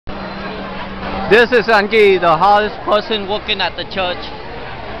This is Anki, the hardest person working at the church.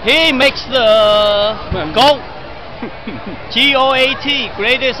 He makes the goat. G-O-A-T,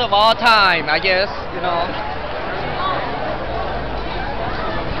 greatest of all time, I guess, you know.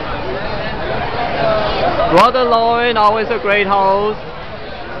 Brother Lauren, always a great host.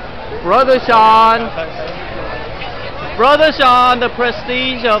 Brother Sean, the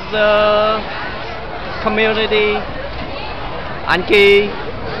prestige of the community. Anki,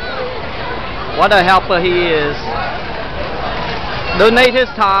 what a helper he is. Donate his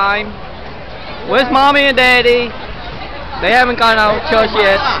time. Where's mommy and daddy? They haven't gone out of church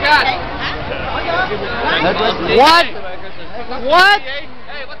yet. What? What? Hey,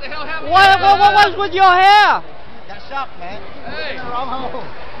 what the hell happened? What was with your hair? Got shocked, man. Hey. Wrong hole.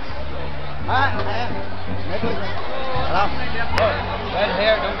 Red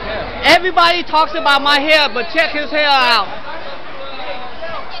hair, don't care. Everybody talks about my hair, but check his hair out.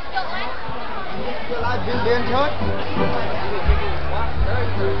 You like being church?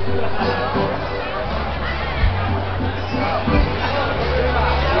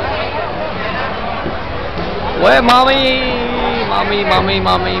 Where mommy? Mommy.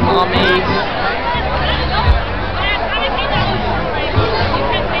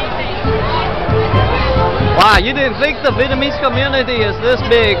 Wow, you didn't think the Vietnamese community is this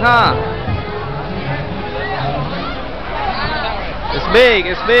big, huh? It's big.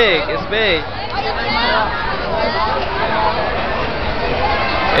 It's big.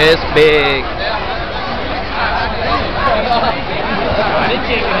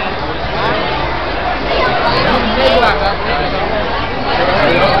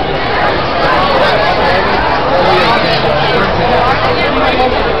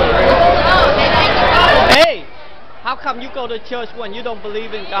 Hey, how come you go to church when you don't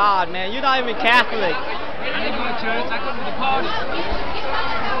believe in God, man? You're not even Catholic. I didn't go to church, I go to the party.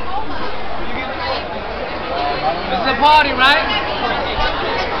 This is a party, right?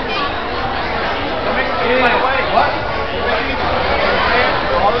 What?